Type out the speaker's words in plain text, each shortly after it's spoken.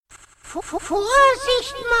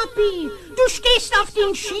Vorsicht, Mappi! Du stehst auf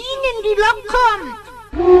den Schienen, die Lok kommt!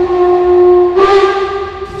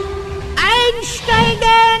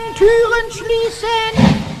 Einsteigen, Türen schließen!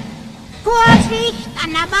 Vorsicht,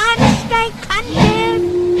 an der Bahnsteigkante!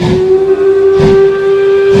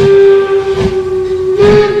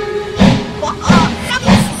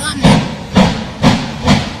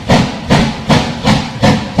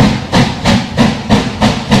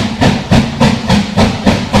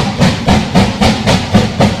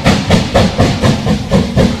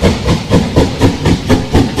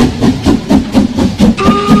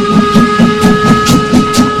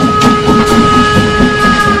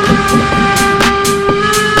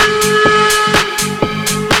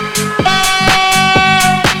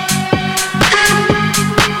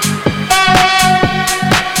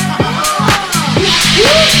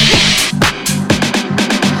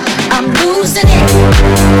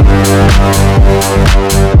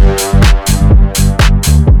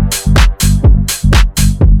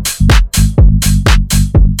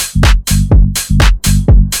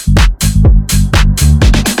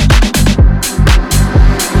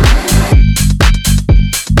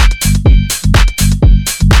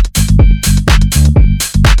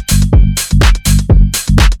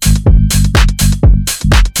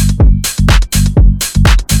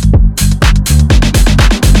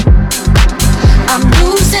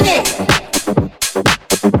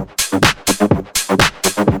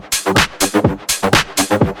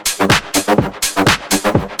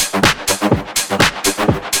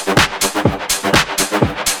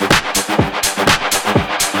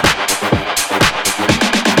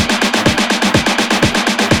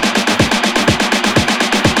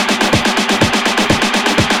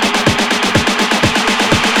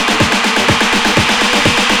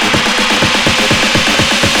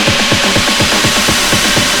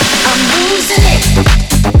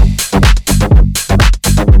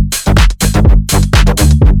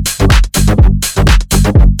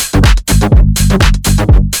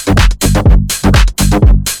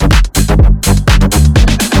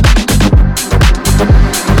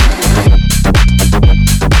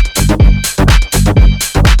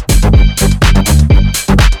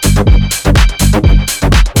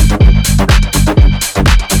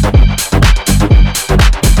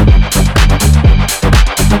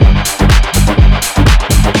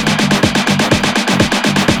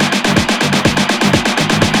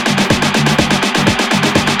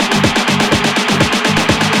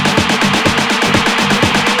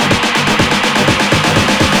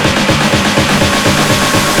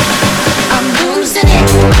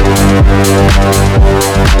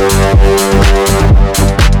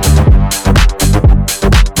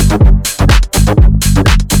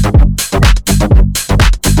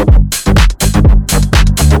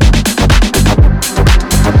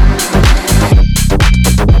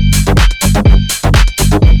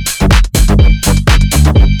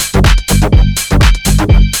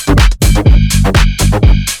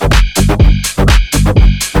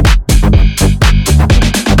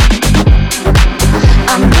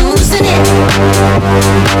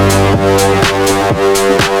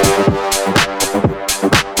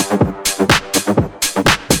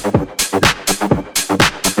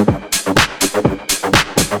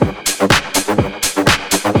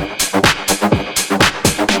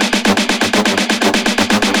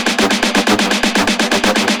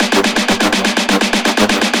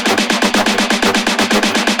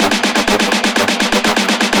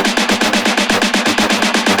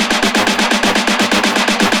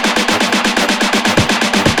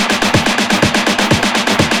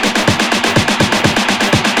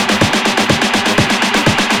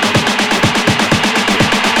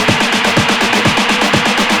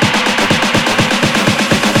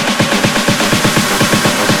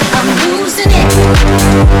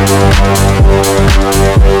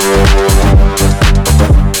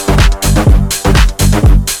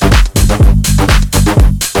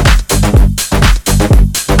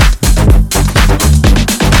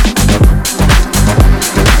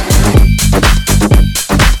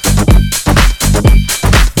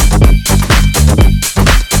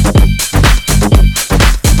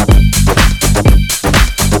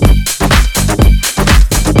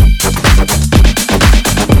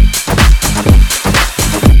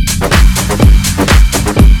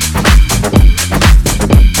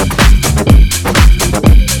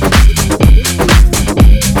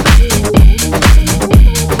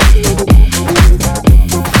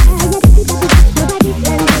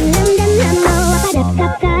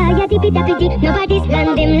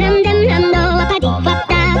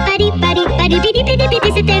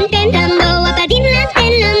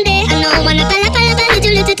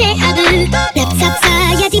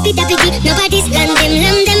 Nobody's land them,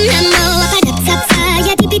 lam them, lam no. Padap sap sa,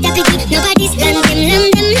 ya tipi tapiki. Nobody's land them, lam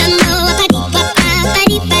them, lam no. Padi pa pa,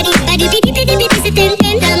 padi padi padi pidi pidi pidi se ten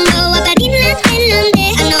ten lam no. Padin la ten lam de.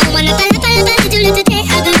 Ano wana pala pala pala julu tu te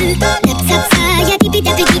abu. Padap sap sa, ya tipi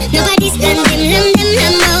tapiki. Nobody's land them, lam them,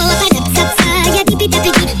 lam no. Padap sap sa, ya tipi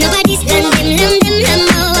tapiki. Nobody's land them, lam them, lam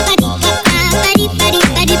no. Padi pa pa, padi padi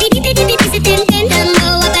padi pidi pidi pidi se ten ten lam no.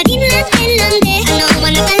 Padin la ten lam de. Ano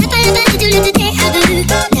wana pala pala pala julu tu te abu.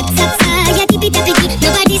 Padap sap sa, ya tipi tapiki.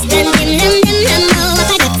 Nobody's land them, lam them, lam no.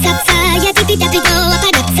 Padap sap sa, ya tipi tapiko.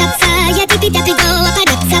 Padap sap sa, ya tipi tapiko.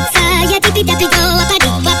 Padap sap sa, ya tipi tapiko. Padi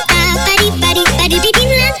pa pa, padi padi padi pidi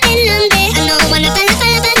la ten lam de. Ano wana pala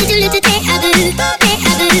pala pala julu tu te abu. Te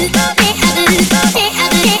abu, te abu, te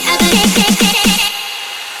abu, te abu, te te te.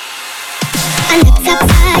 Anak sap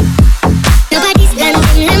sa, nobody's land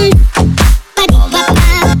them, lam. Padi pa pa,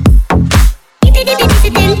 pidi pidi pidi se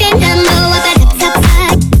ten ten lam no. Padap sap sa,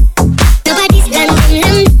 nobody's land them,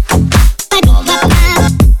 lam. Padi pa pa,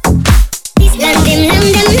 this land them, lam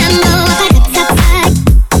them, lam no. Padap sap sa,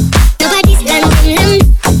 nobody's land them, lam.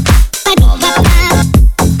 Padi pa pa,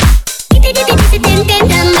 pidi pidi pidi se ten ten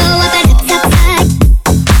lam no. Padap sap sa,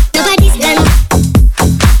 nobody's land.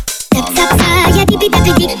 Tap tap sa, ya tipi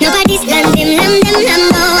tapiki. Nobody's land them, lam them, lam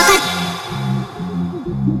no.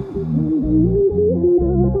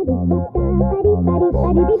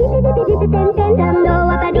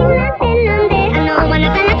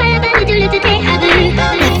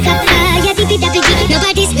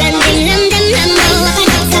 Nobody's land them, lam them, lam no.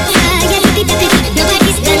 Padap sap sa, ya tipi tapiki.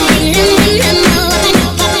 Nobody's land them, lam them, lam no.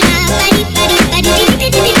 Padap pa pa, padi padi padi pidi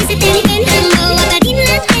pidi pidi se ten ten lam no. Padin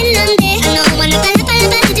la ten lam de. Ano wana pala pala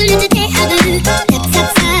pala julu tu te abu. Tap sap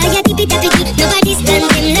sa, ya tipi tapiki. Nobody's land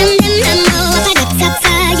them, lam them, lam no. Padap sap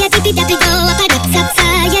sa, ya tipi tapiko. Padap sap sa,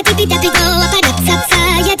 ya tipi tapiko. Padap sap sa,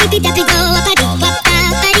 ya tipi tapiko. Padi pa pa,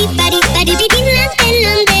 padi padi padi pidi la ten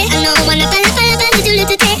lam de. Ano wana pala pala pala julu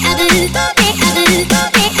tu te abu. Te abu,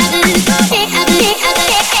 te abu, te abu, te abu,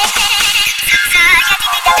 te te.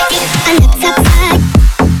 Anak sap sa,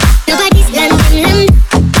 nobody's land them, lam.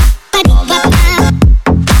 Padi pa pa,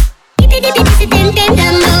 pidi pidi se ten ten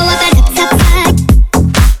lam no. Padap sap sa,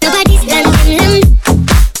 nobody's land them, lam.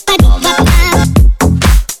 Padi pa pa,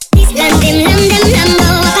 this land them, lam them, lam no.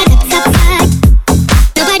 Padap sap sa,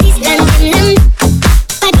 nobody's land them, lam.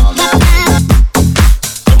 Padi pa pa,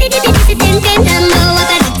 pidi pidi se ten ten lam no.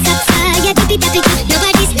 Padap sap sa, ya tipi tapiki.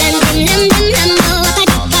 Nobody's land them, lam them, lam no.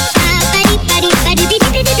 Padi pa pa, padi padi padi pidi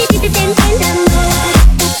pidi pidi se ten ten lam no.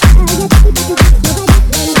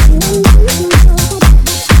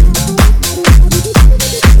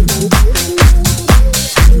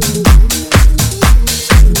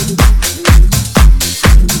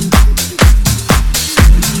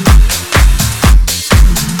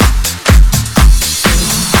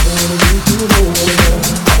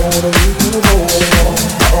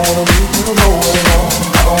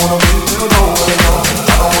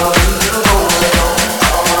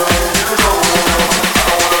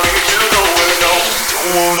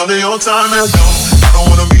 Your time and no, I don't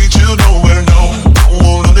wanna meet you nowhere, no. Don't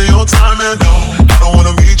want none of your time and no, I don't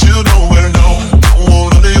wanna meet you nowhere, no. Don't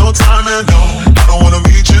want none of your time and no, I don't wanna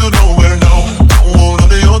meet you nowhere, no. Don't want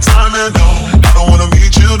none of your time and no, I don't wanna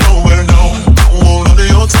meet you nowhere, no. Don't want none of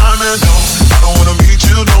your time and no, I don't wanna meet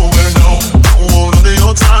you nowhere, no. Don't want none of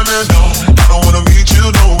your time and no, I don't wanna meet you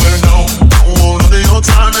nowhere, no. Don't want none of your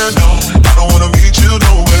time and no, I don't wanna meet you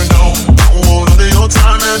nowhere, no. Don't want none of your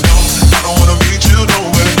time and no, I don't wanna meet you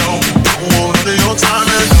nowhere, no. Don't want none of your time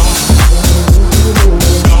and no.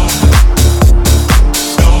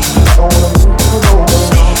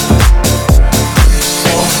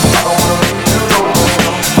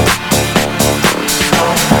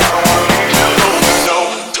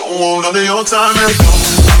 None of your time and no,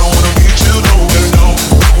 I don't wanna meet you nowhere, no.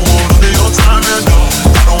 Don't want none of your time and no,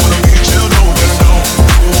 I don't wanna meet you nowhere, no.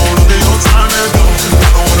 Don't want none of your time and no, I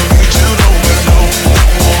don't wanna meet you nowhere, no.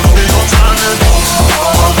 Don't want none of your time and no, I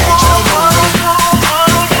don't wanna meet you nowhere, no.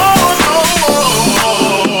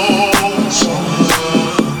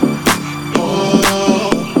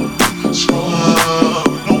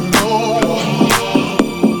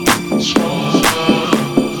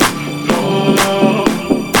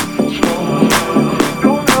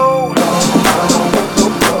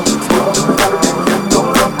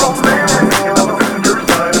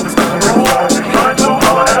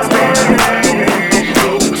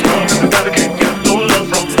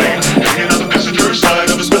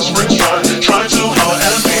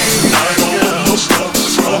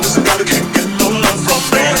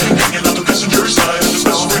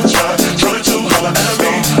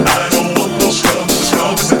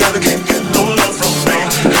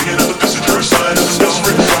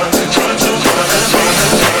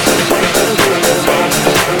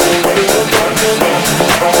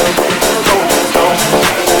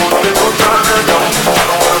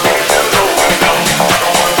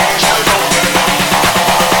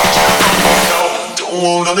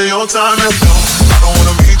 time and no, I don't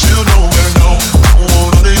wanna meet you nowhere, no. I don't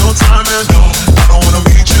want none of your time and no, I don't wanna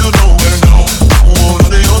meet you nowhere, no. I don't want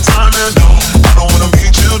none of your time and no, I don't wanna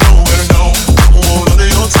meet you nowhere, no. I don't want none of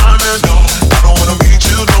your time and no, I don't wanna meet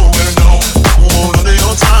you nowhere, no. I don't want none of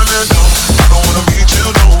your time and no, I don't wanna meet you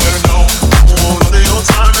nowhere, no. I don't want none of your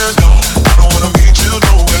time and no, I don't wanna meet you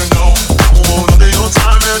nowhere, no. I don't want none of your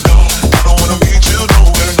time and no, I don't wanna meet you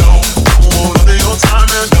nowhere, no. I don't want none of your time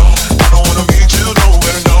and no, I don't wanna meet you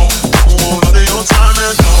nowhere, no. I don't want none of your time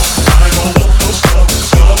and no, I don't want no stuff.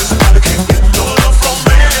 Love is the kind that can't get no love from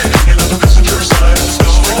me. You love the messenger side,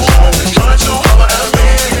 try to holler at me. I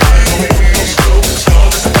don't want no stuff. Love is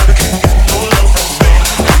the kind that can't get no love from me.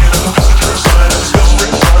 You love the messenger side,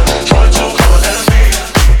 try to holler at me.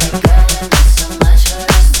 So much for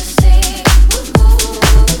us to see. It's alright where we are, as long as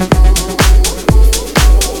you're with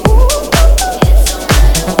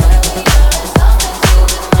me.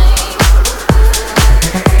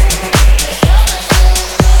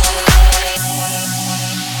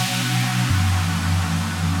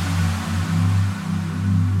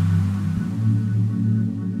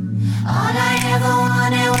 All I ever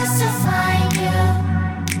wanted was to find you,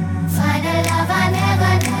 find a love I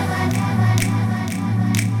never knew.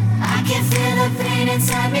 I can feel the pain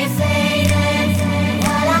inside me fading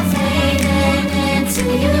while I'm fading into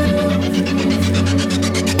you.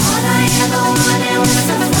 All I ever wanted was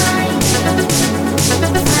to find you,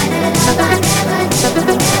 find a love I never knew,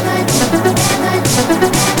 never knew, never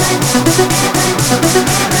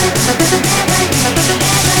knew,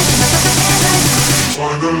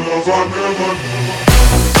 Find a love I never knew. find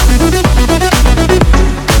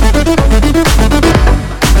a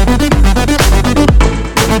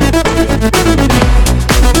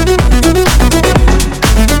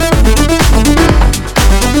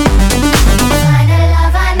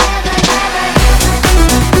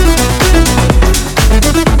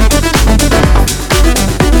love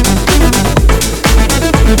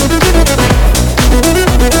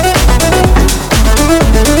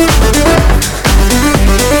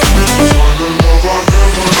I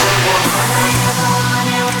never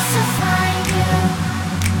wanted was to find you,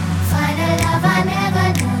 find a love I never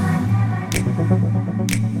knew.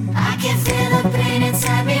 I can feel the pain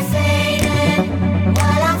inside me fading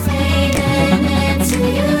while I'm fading into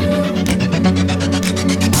you.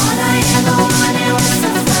 All I ever wanted was to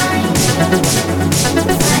find you,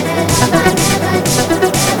 find a love I never knew, never knew,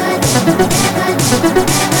 never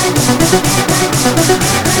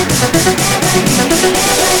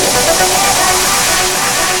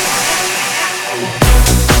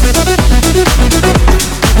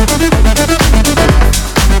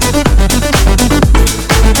knew,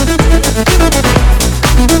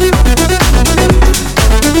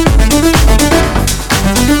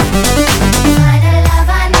 find a love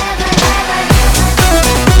I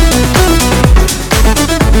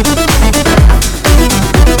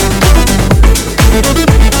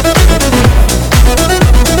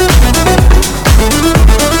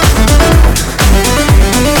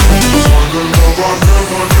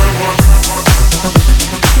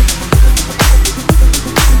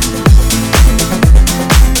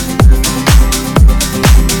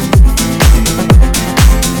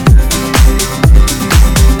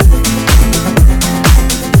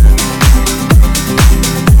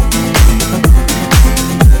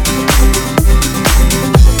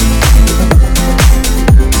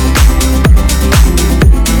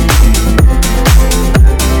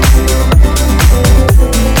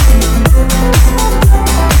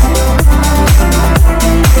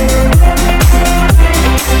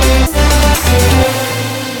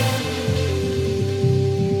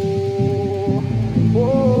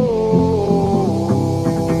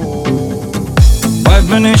Bald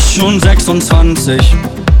bin ich schon 26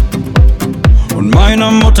 und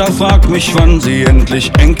meine Mutter fragt mich, wann sie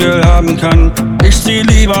endlich Enkel haben kann. Ich zieh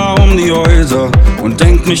lieber um die Häuser und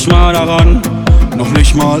denk nicht mal daran, noch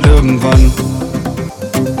nicht mal irgendwann.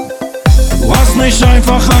 Du hast mich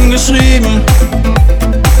einfach angeschrieben.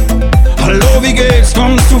 Hallo, wie geht's,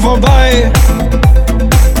 kommst du vorbei?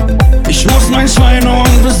 Ich muss mein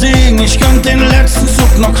Schweinehund besiegen. Ich könnte den letzten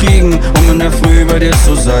Zug noch kriegen, um in der Früh bei dir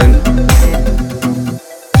zu sein.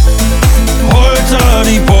 Holter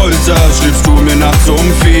die Polter, schriebst du mir nachts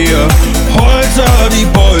um 4. Holter die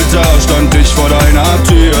Polter, stand ich vor deiner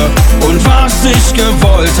Tür. Und was ich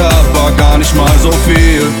gewollt hab, war gar nicht mal so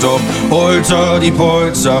viel. Doch Holter die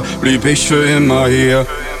Polter, blieb ich für immer hier.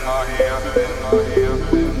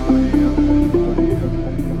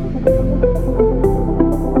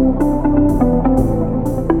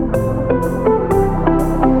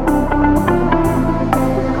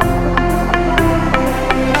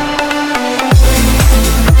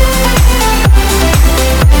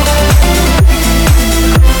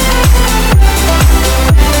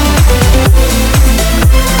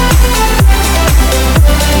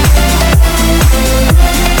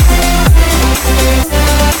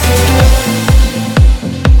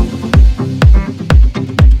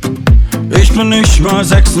 bin nicht mal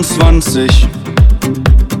 26.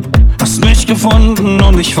 Hast mich gefunden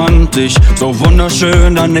und ich fand dich so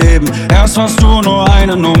wunderschön daneben. Erst warst du nur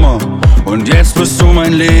eine Nummer und jetzt bist du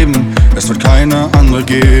mein Leben. Es wird keine andere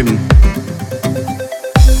geben.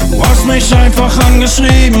 Du hast mich einfach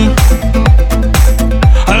angeschrieben.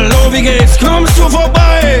 Hallo, wie geht's? Kommst du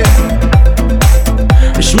vorbei?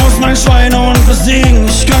 Ich muss mein Schweinehund besiegen.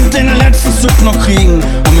 Ich könnte den letzten Zug noch kriegen,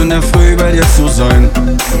 um in der Früh bei dir zu sein.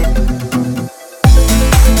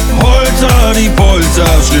 Holter die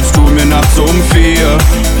Polter, schliefst du mir nachts um 4.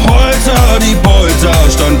 Holter die Polter,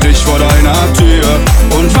 stand ich vor deiner Tür.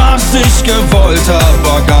 Und was ich gewollt hab,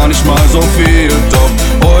 war gar nicht mal so viel. Doch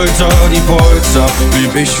Holter die Polter,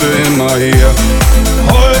 blieb ich für immer hier.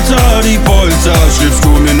 Holter die Polter, schliefst du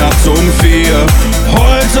mir nachts um 4.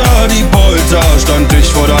 Holter die Polter, stand ich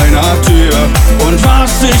vor deiner Tür. Und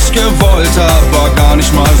was ich gewollt hab, war gar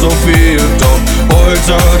nicht mal so viel. Doch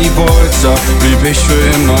Holter die Polter, blieb ich für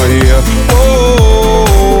immer hier. Oh,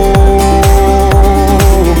 oh, oh,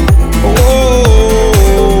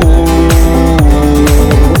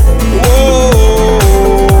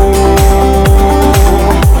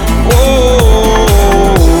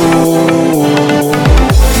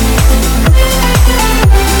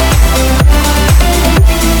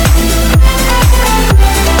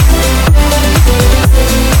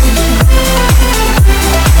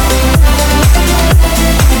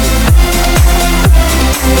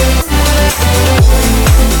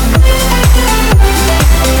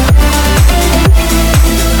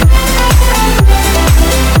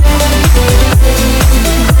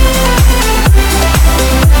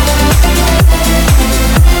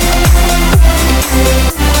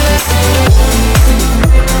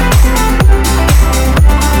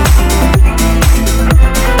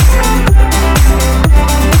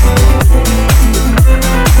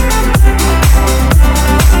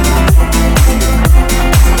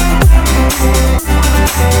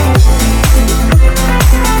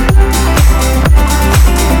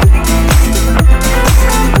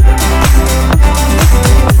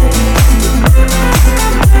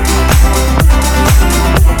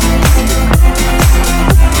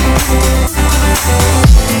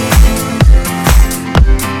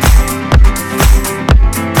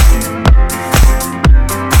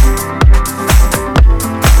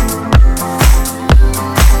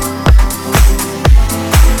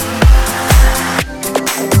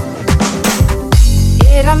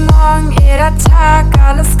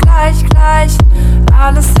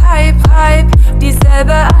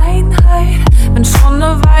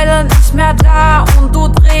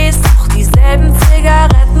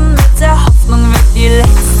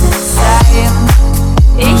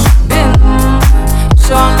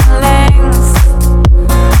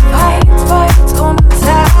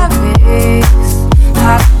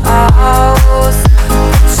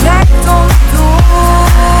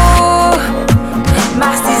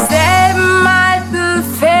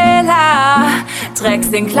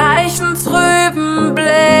 den gleichen trüben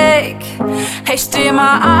Blick. Hey, steh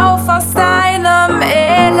mal auf aus deinem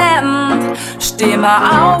Elend. Steh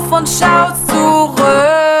mal auf und schau zurück.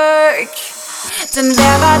 Denn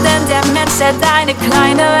wer war denn der Mensch, der deine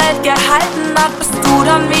kleine Welt gehalten hat, bis du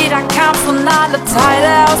dann wieder kamst und alle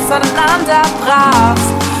Teile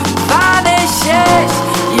auseinanderbrachst? War nicht ich,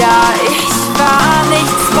 ja, ich war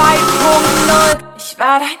nicht 2.0. Ich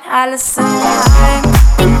war dein Alles in allem.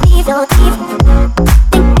 Think me so deep,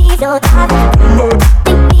 think me so dark,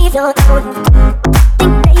 think me so cold,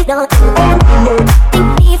 think me so cold, think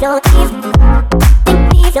me so deep, think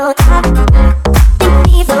me so dark, think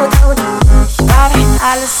me so cold. Ich war dein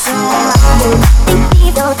Alles in allem. Think me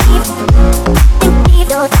so deep, think me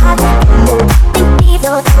so dark, think me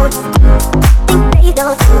so cold, think me so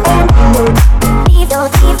cold, think me so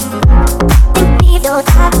deep, think me so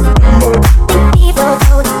dark, think me so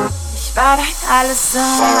cold. Ich war dein Alles in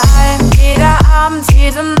allem. Jeder Abend,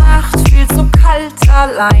 jede Nacht fühlst so kalt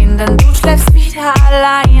allein, denn du schläfst wieder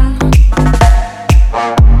allein.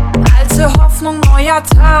 Alte Hoffnung, neuer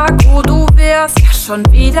Tag, wo du wirst ja schon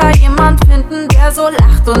wieder jemand finden, der so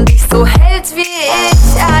lacht und dich so hält wie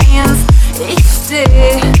ich einst. Ich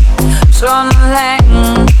steh schon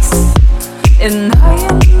längst in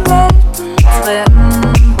neuen Welten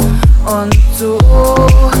drin und du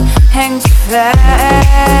hängst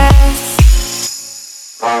fest.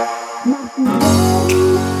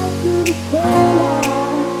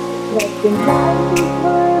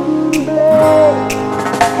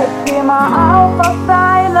 Steh mal auf aus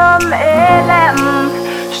deinem Elend.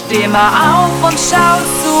 Steh mal auf und schau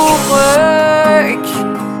zurück.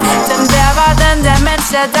 Denn wer war denn der Mensch,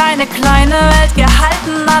 der deine kleine Welt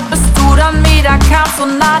gehalten hat, bis du dann wieder kamst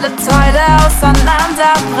und alle Teile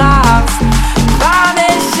auseinanderbrachst. War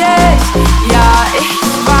nicht ich, ja, ich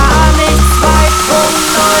war nicht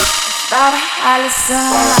 2.0. Ich war alles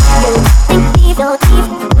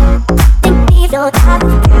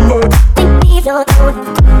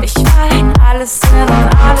ich war dein alles in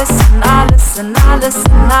alles in alles in alles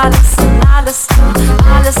in alles in alles in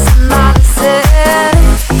alles in alles in.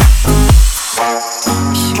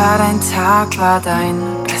 Ich war dein Tag, war dein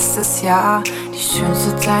bestes Jahr, die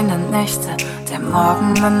schönste deiner Nächte, der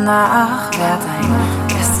Morgen danach wär dein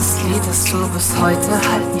bestes Lied, das du bis heute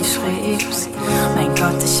halt nie schriebst. Mein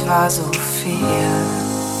Gott, ich war so viel.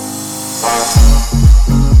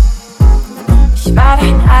 Ich war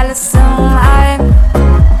dein alles in allem.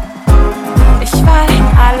 Ich war dein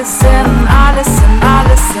alles in alles in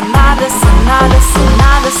alles in alles in alles in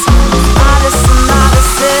alles in alles in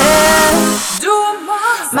alles in. Du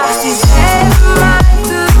machst dieselben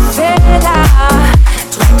alten Fehler,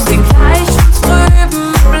 trägst den gleichen trüben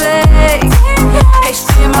Blick. Hey,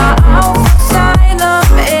 steh mal auf aus deinem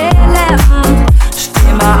Elend,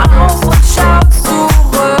 steh mal auf und schau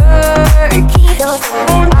zurück.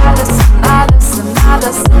 Alles in alles in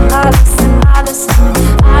alles in alles in alles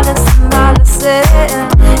in alles in alles in.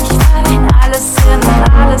 Ich war dein alles in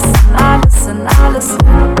alles in alles in alles in.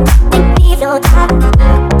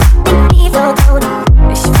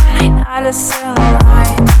 Ich war dein alles in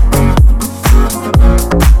ein.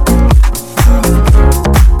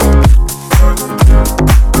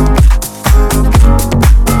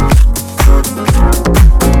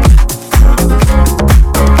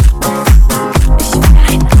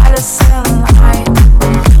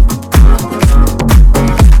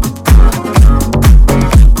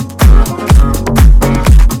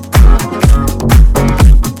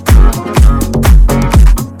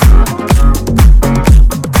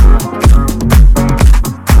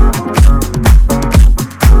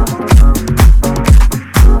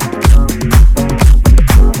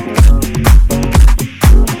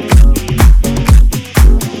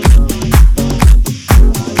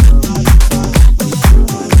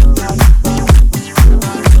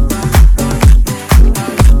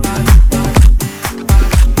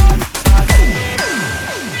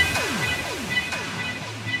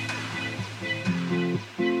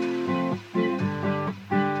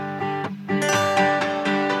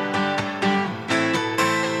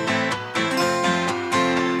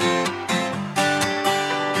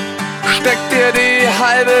 Steck dir die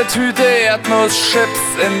halbe Tüte Erdnusschips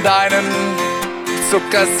in deinen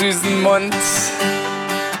zuckersüßen Mund.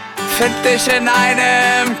 Find dich in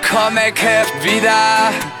einem Comic-Heft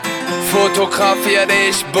wieder, fotografier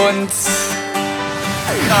dich bunt.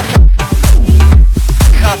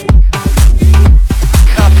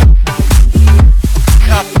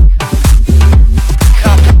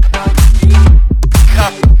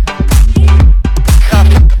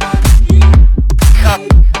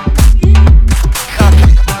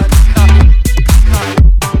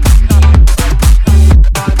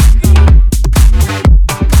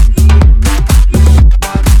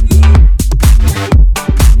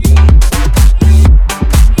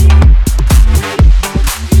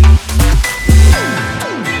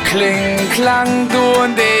 Kling, klang, du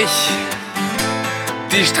und ich,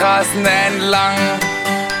 die Straßen entlang.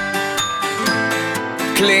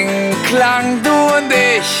 Kling, klang, du und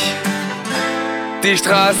ich, die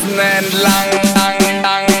Straßen entlang.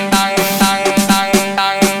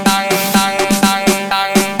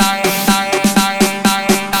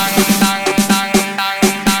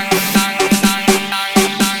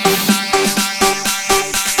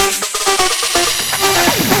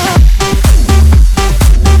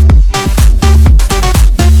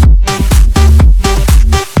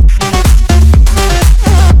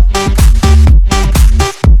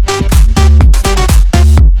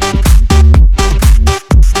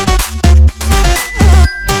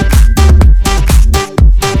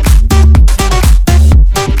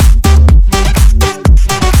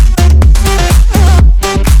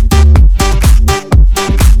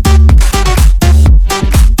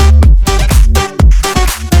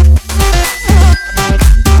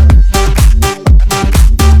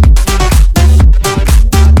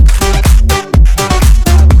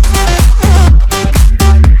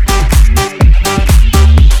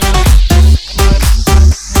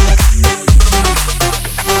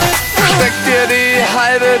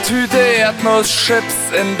 Tüte Erdnusschips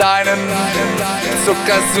in deinen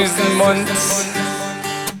zuckersüßen Mund.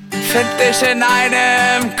 Find dich in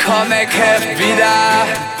einem Comic-Heft wieder,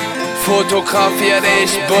 fotografier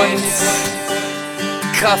dich bunt.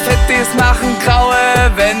 Graffitis machen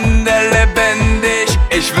graue Wände lebendig,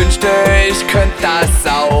 Ich wünschte, ich könnte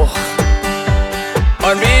das auch.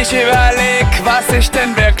 Und wie ich überleg, was ich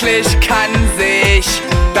denn wirklich kann, seh ich,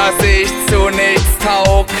 dass ich zu nichts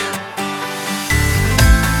taug.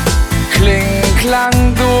 Kling,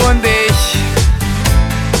 klang, du und ich,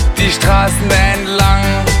 die Straßen entlang.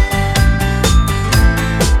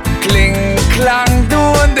 Kling, klang, du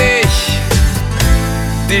und ich,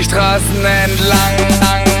 die Straßen entlang.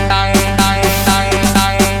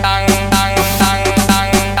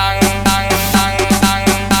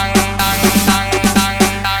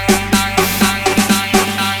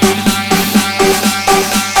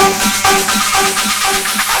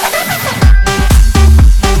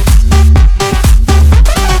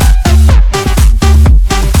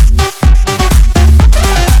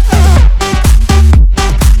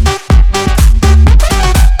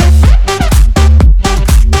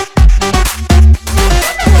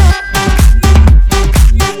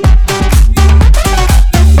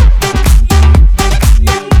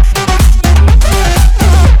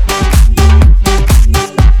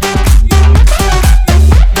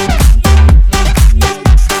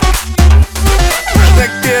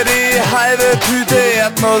 Tüte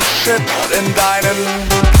Erdnusschips in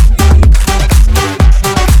deinen.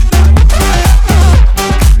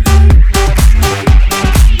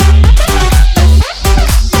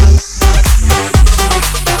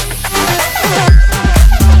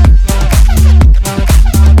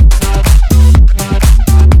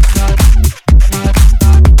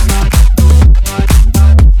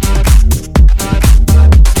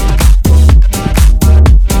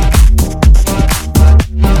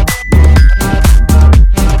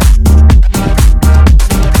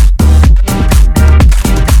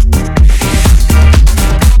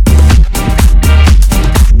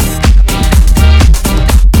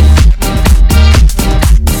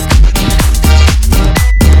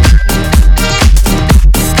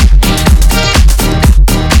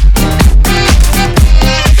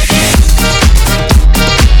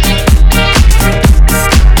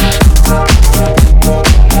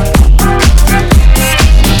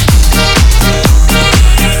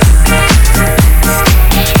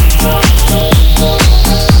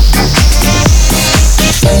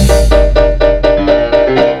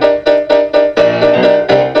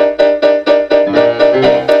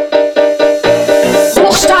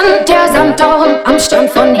 Am Strand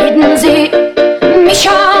von Hiddensee.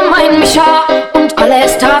 Micha, mein Micha, und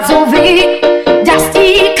alles tat so weh, dass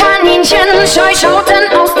die Kaninchen scheu schauten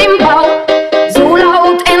aus dem Bau. So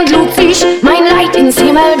laut entlud sich mein Leid ins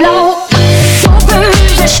Himmelblau. So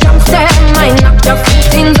böse stampfte mein nackter Fuß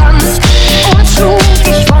den Sand und schlug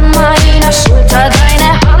ich von meiner Schulter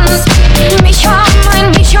deine Hand. Micha,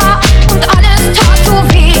 mein Micha, und alles tat so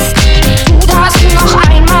weh. Tu das noch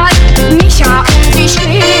einmal, Micha, und ich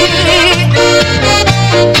steh.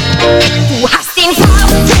 Du hast den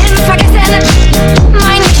Farbfilm vergessen,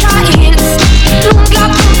 mein Michael. Nun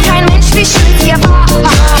glaubt uns kein Mensch, wie schön hier war.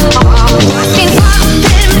 Du hast den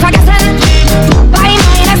Farbfilm vergessen, du bei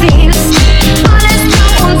meiner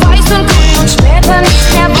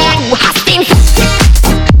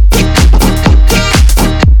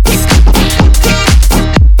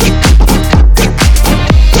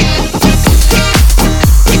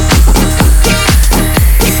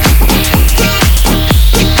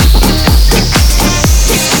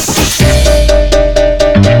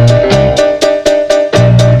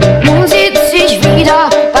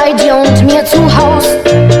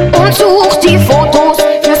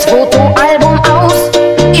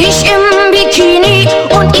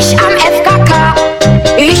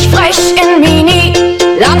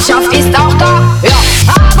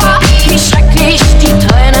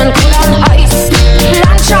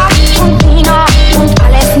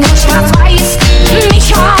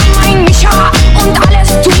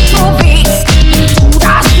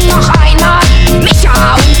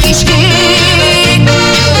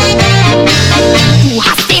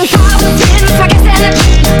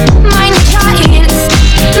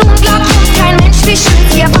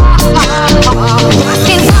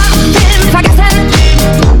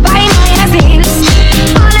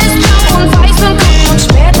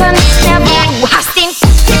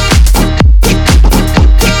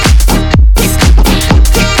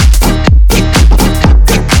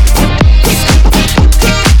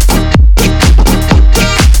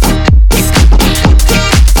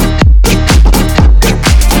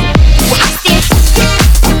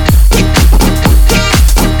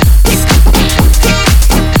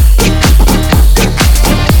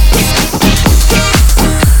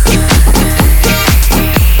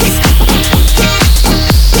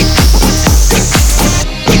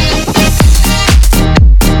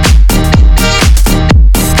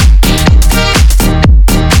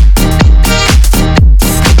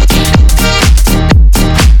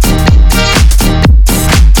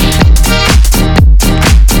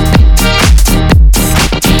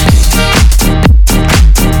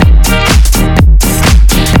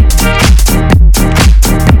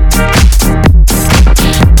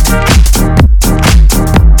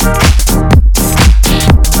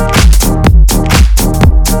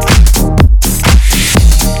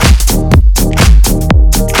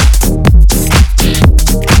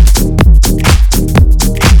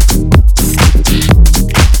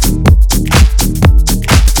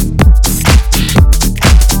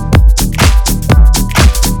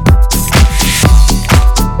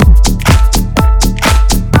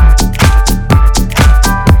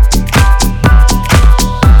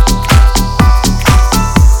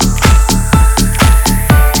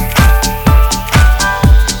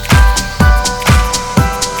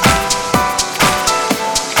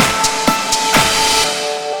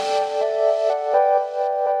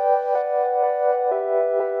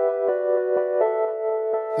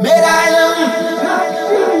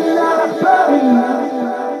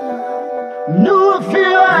Nur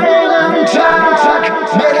für einen Tag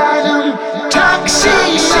mit einem Taxi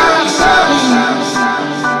nach Paris,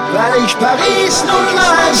 weil ich Paris nun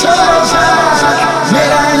mal so sag.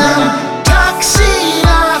 Mit einem Taxi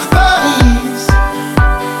nach Paris,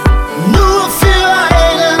 nur für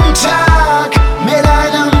einen Tag. Mit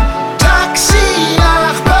einem Taxi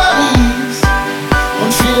nach Paris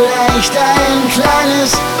und vielleicht ein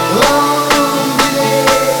kleines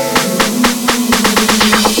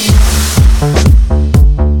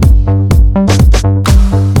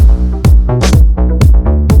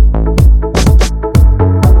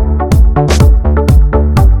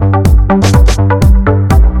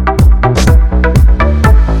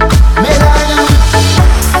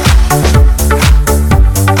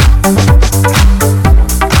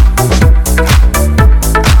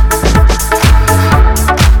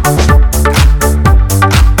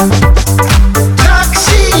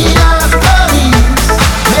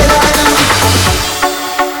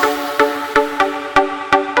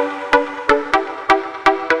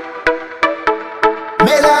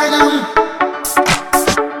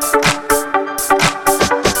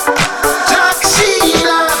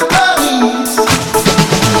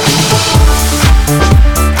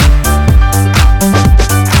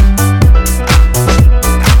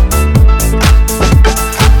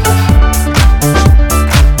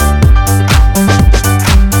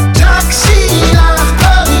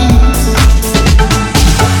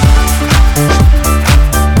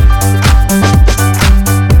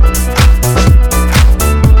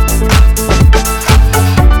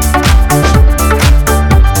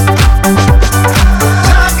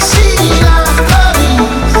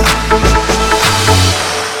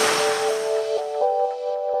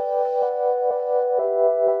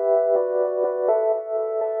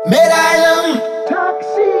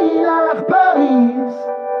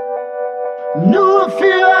nur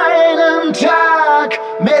für einen Tag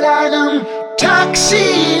mit einem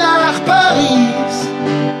Taxi nach Paris,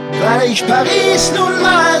 weil ich Paris nun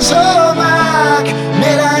mal so mag.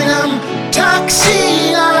 Mit einem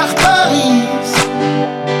Taxi nach Paris,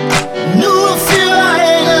 nur für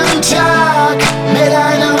einen Tag mit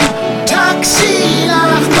einem Taxi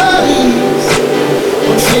nach Paris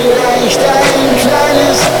und vielleicht ein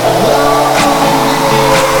kleines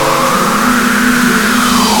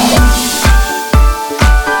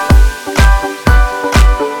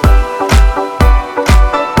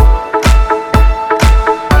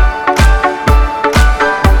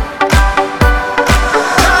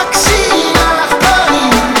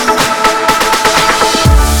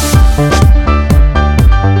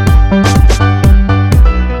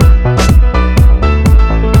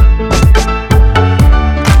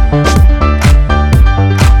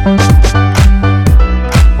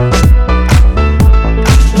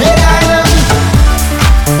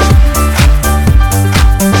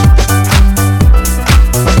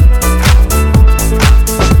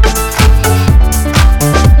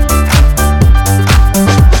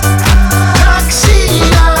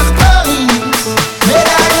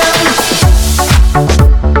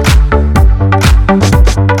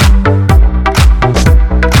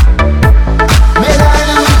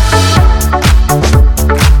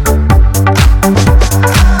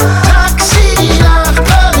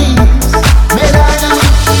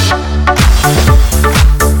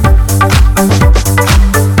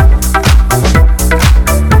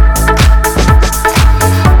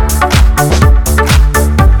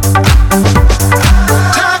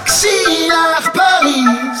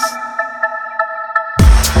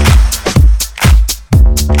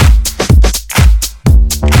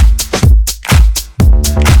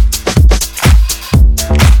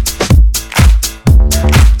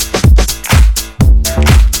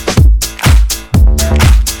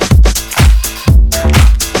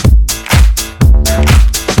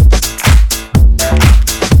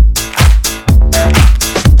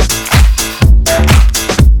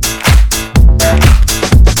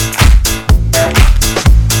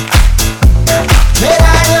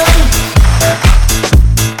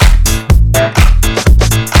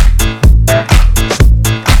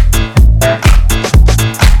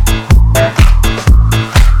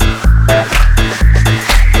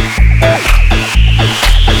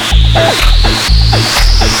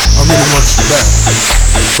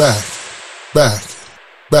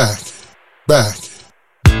back.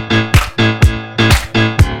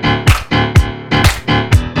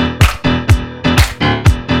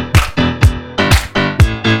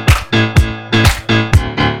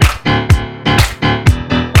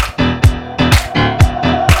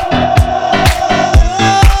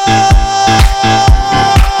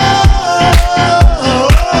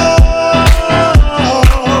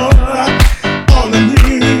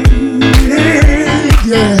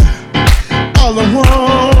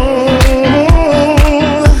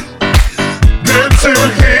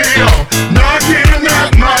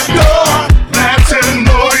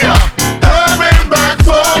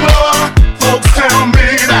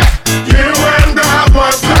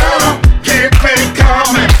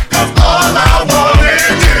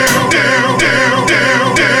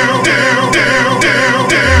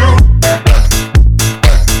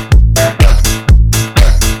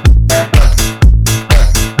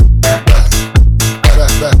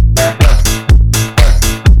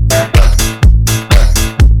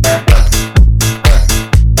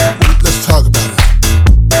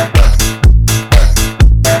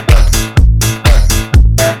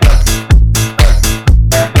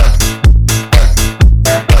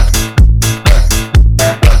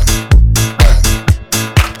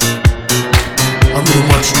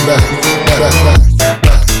 We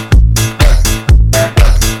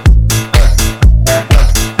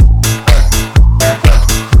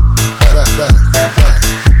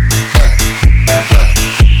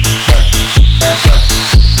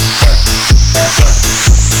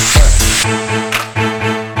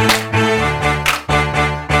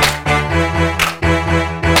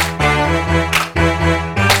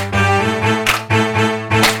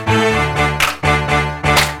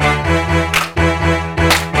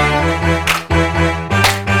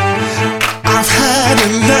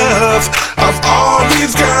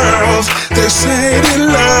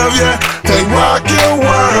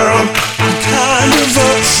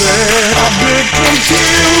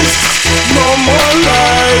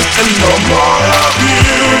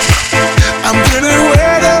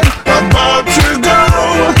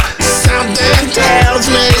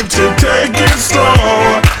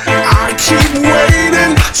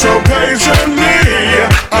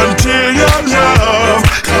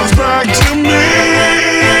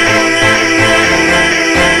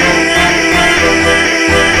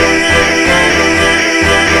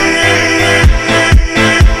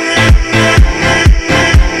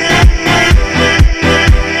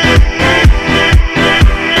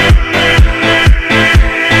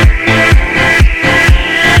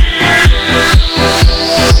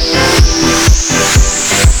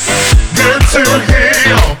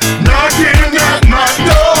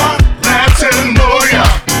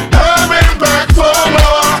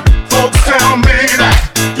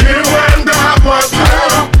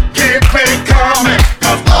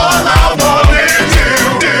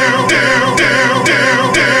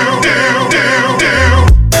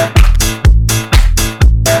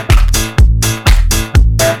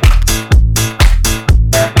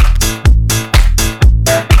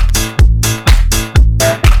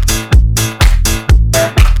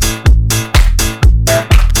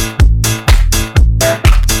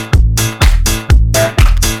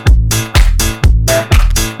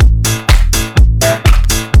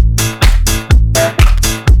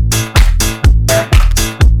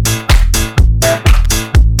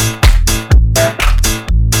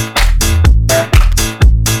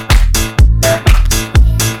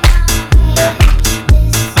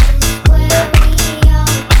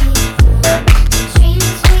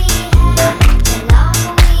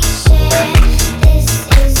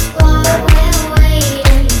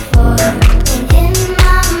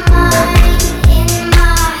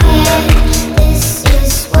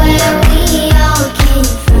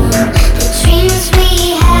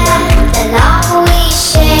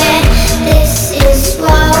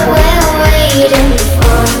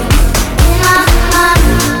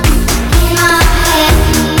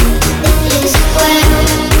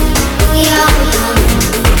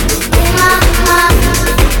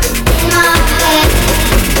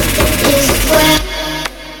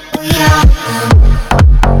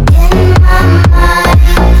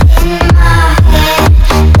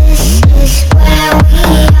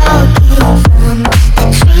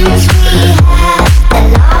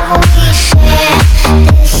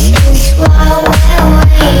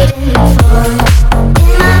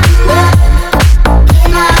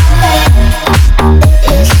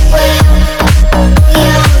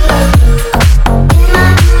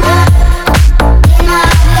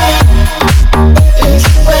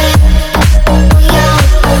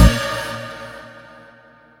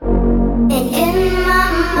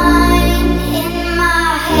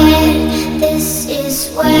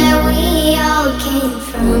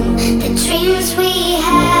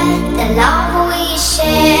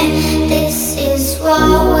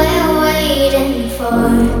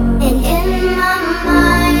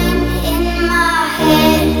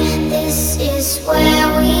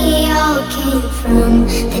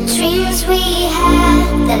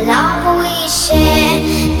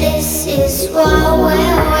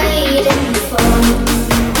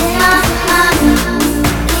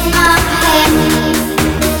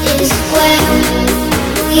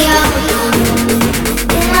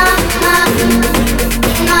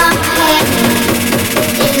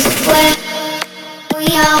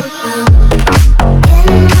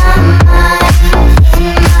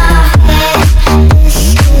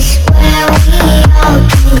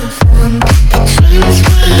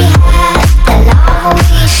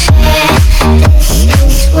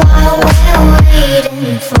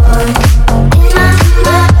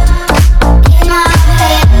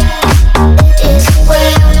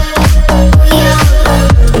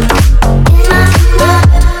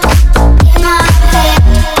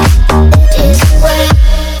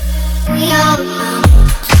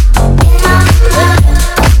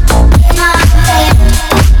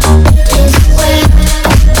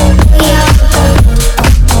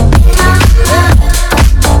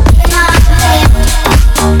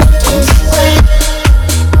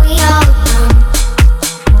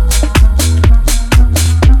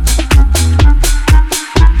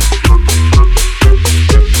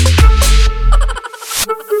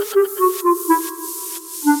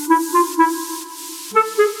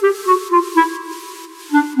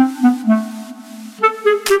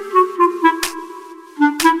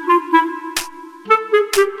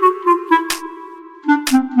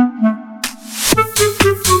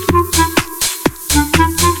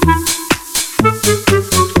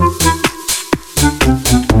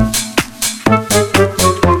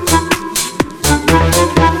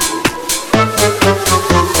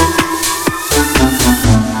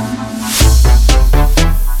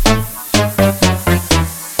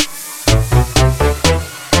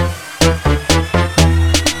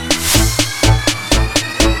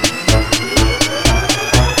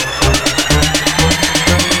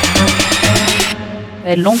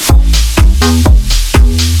long.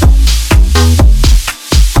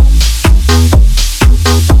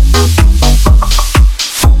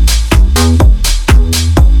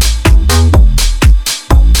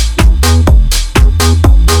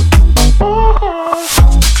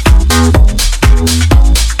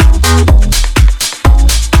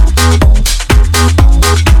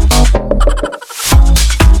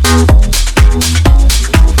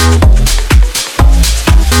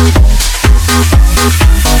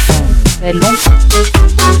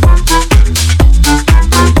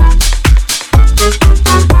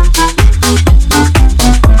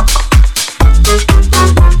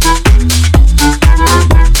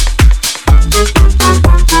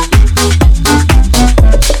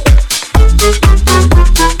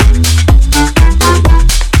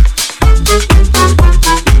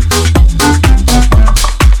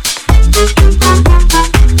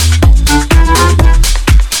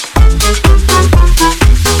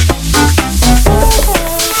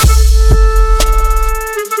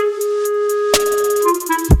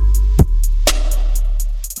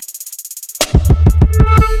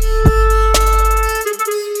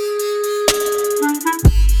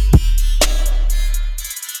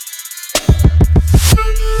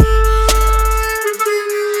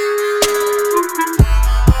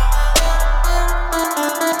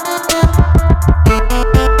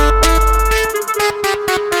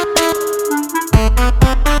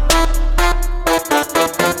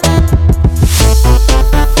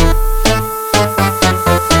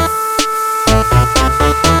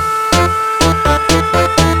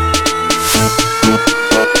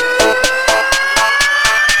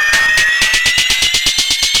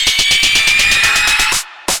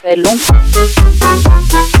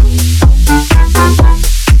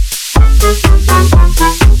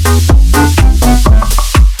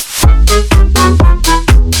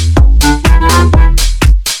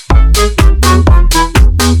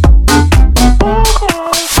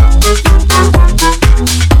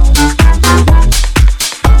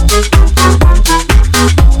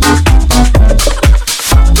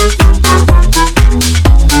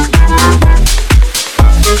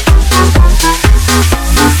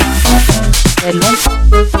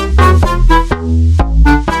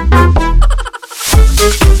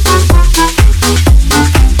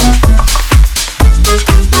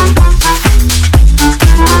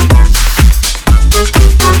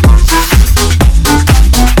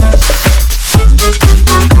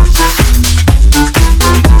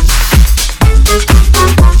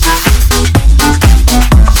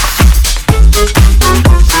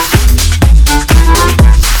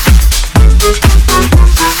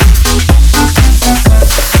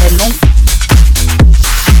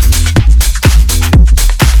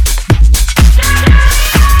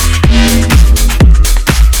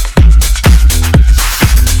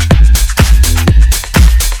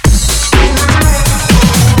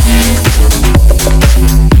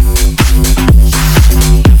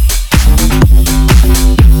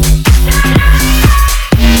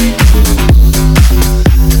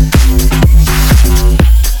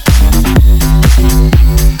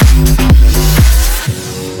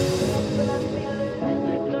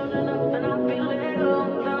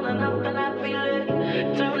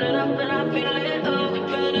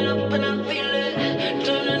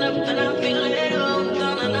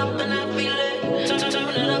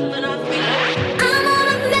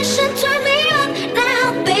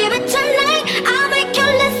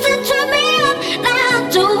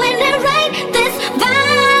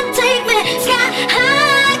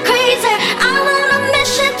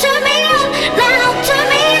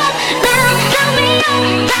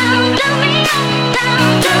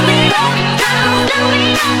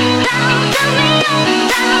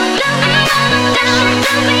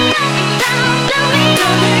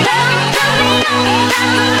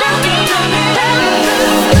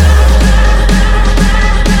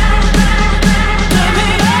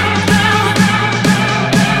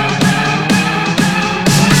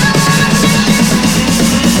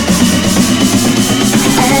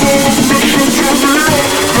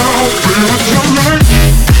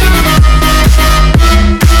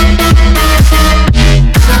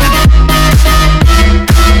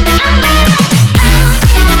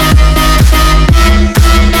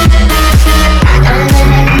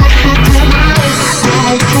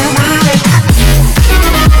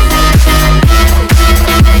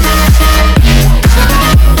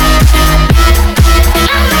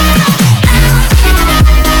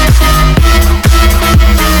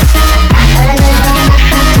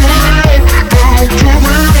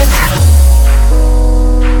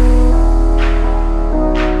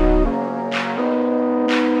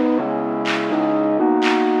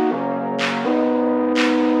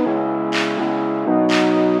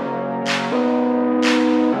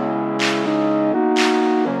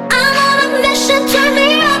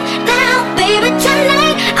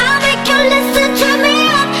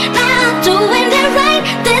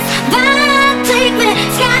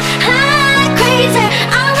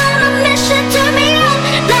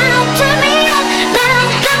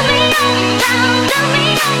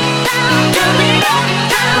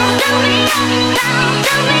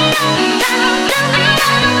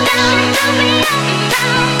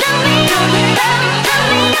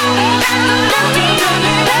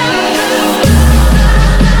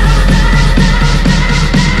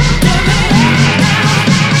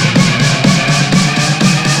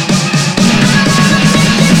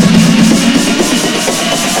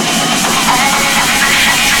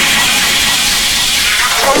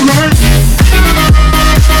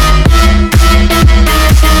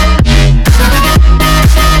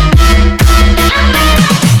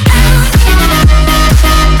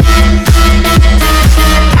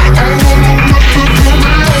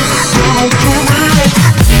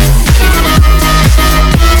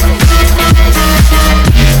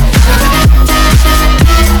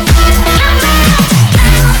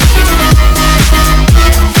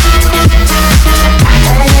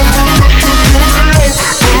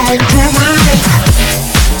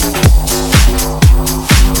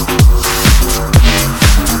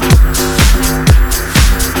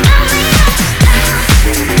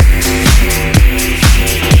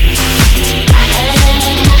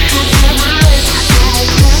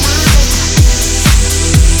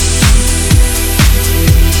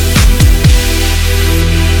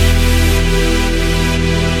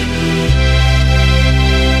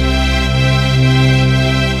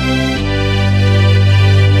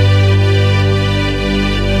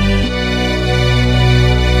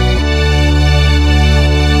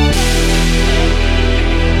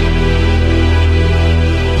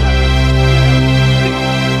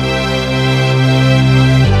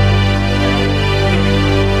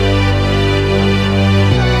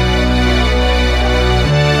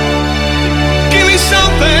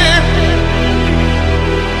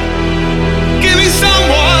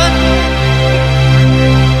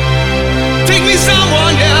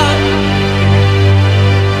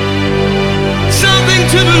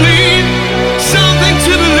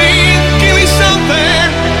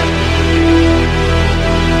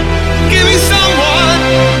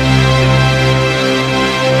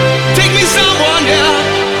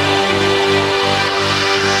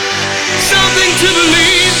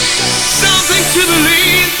 to believe.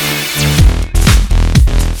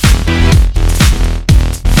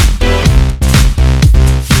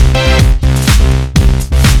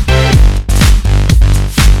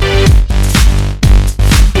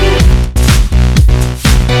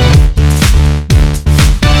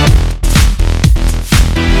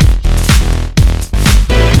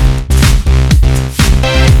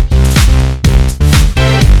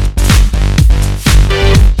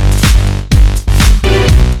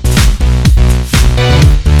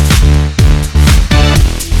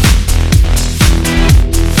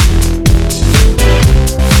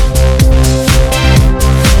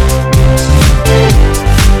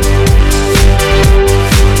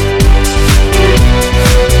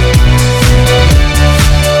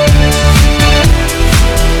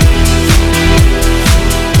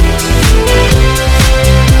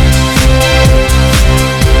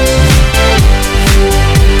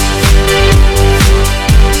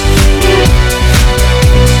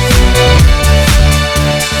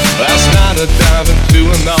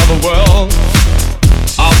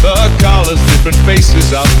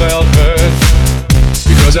 I felt hurt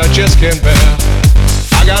because I just can't bear.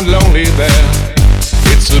 I got lonely there.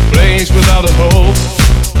 It's a place without a hope,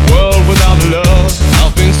 world without love.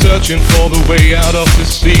 I've been searching for the way out of the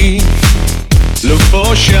sea. Look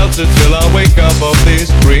for shelter till I wake up of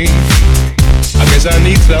this dream. I guess I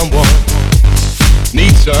need someone,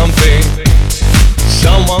 need something,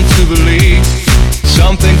 someone to believe,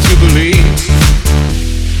 something to believe.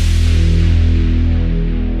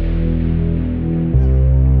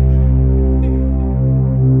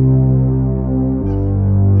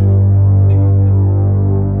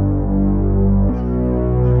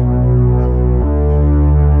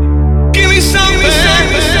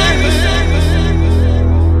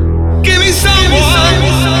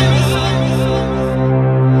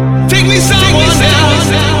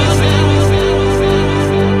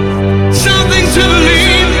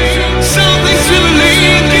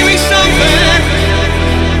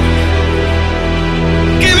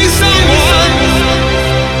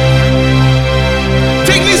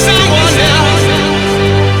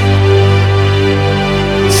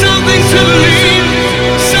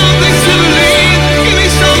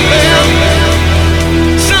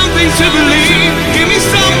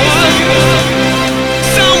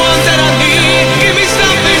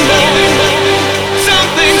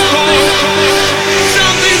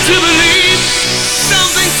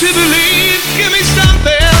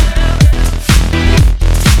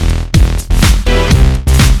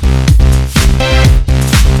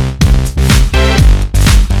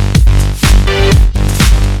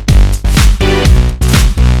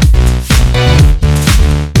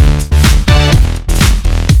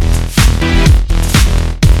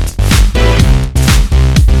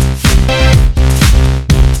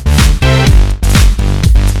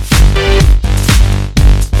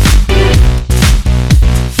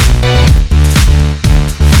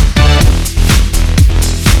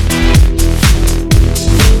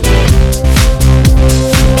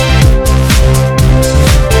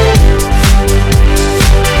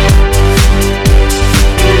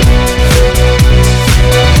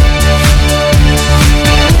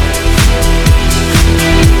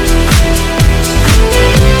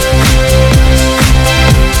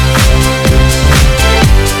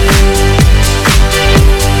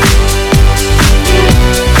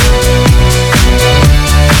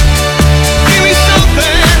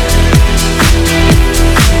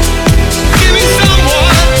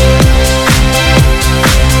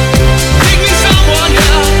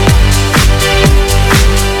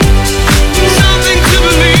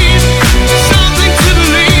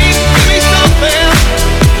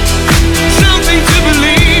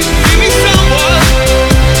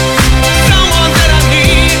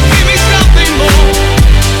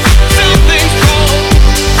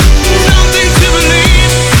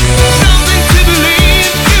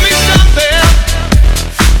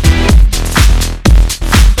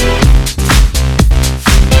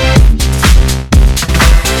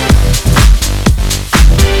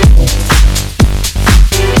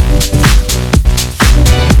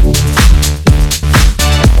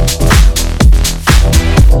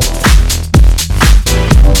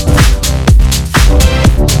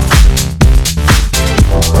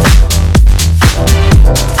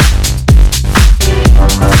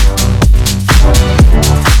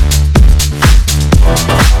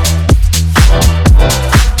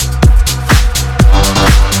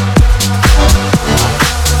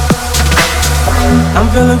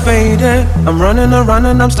 feeling faded. I'm running around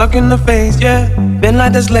and I'm stuck in the phase, yeah. Been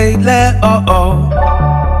like this lately, oh.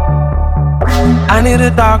 I need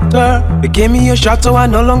a doctor, but give me a shot so I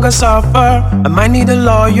no longer suffer. I might need a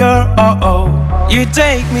lawyer, You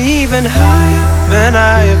take me even higher than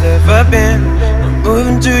I have ever been. I'm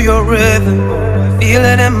moving to your rhythm, I feel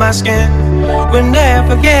it in my skin. We're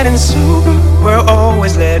never getting sober, we're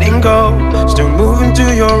always letting go. Still moving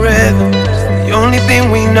to your rhythm, it's the only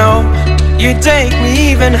thing we know. You take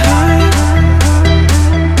me even higher.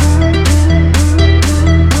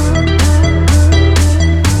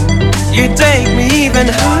 You take me even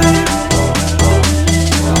higher.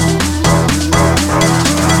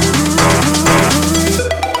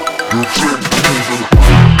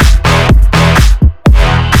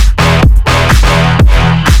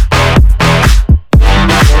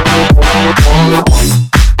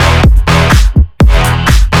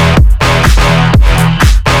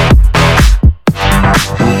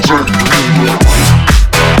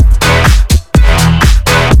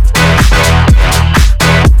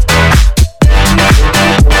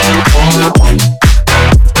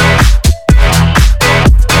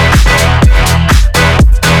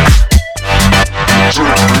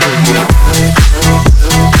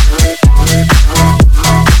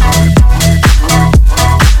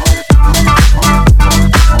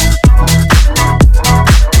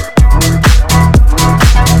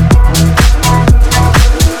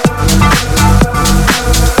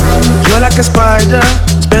 A spider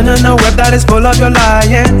spinning a web that is full of your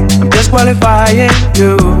lying. I'm disqualifying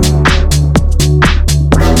you.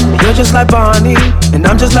 You're just like Bonnie, and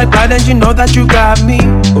I'm just like Clyde, and you know that you got me.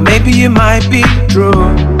 Or maybe it might be true.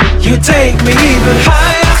 You take me even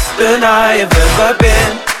higher than I have ever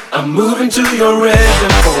been. I'm moving to your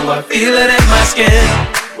rhythm, oh I feel it in my skin.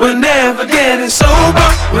 We're never getting sober,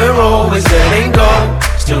 we're always letting go.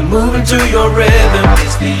 Still moving to your rhythm,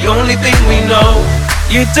 it's the only thing we know.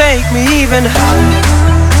 You take me even higher.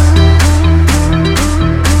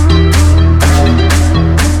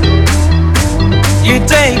 You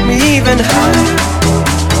take me even higher.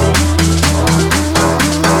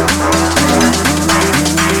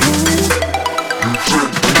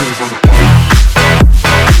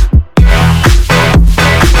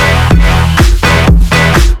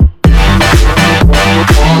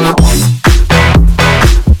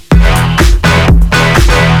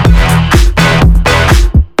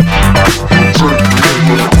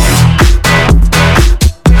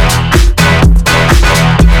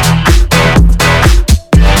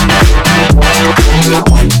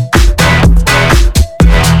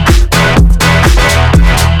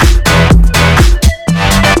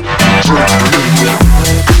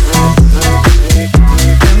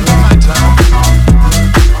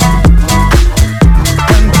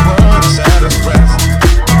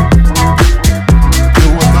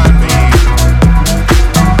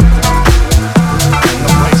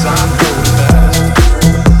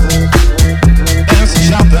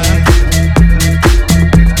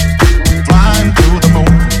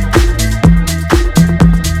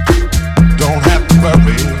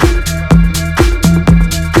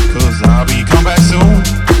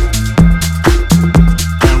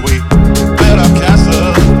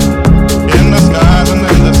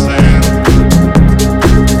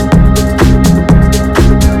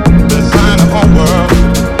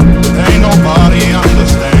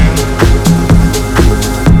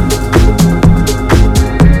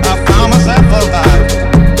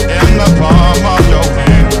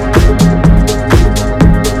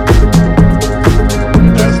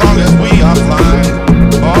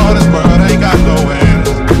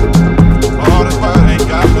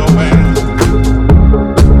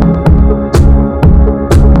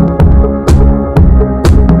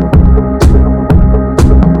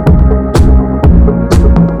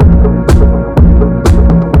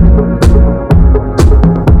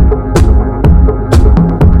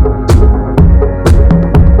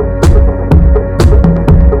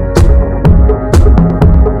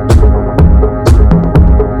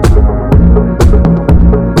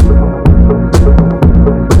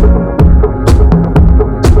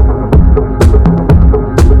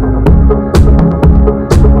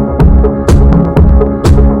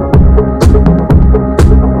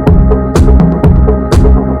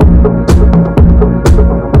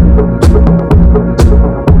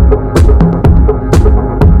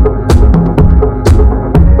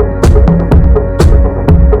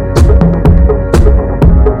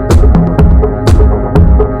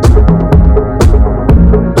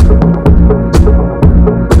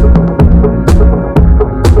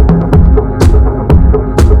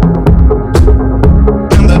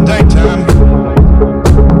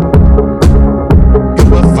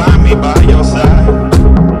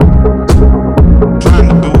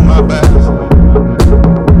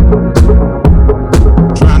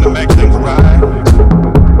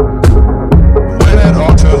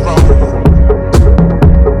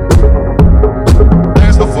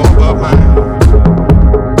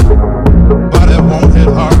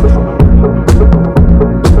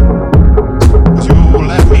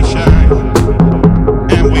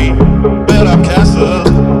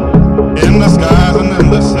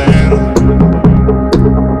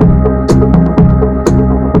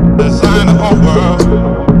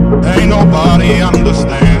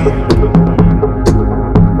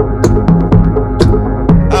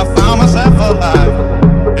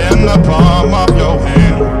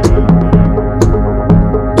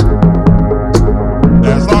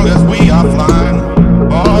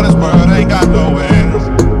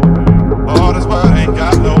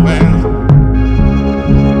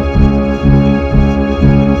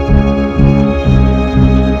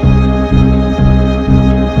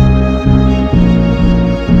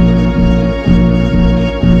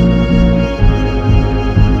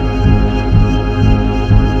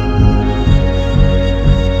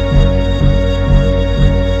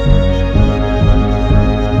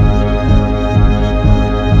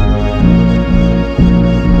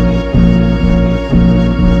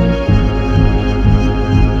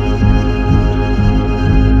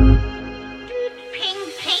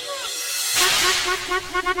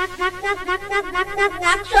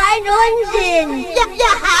 sehen.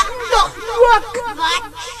 Ja,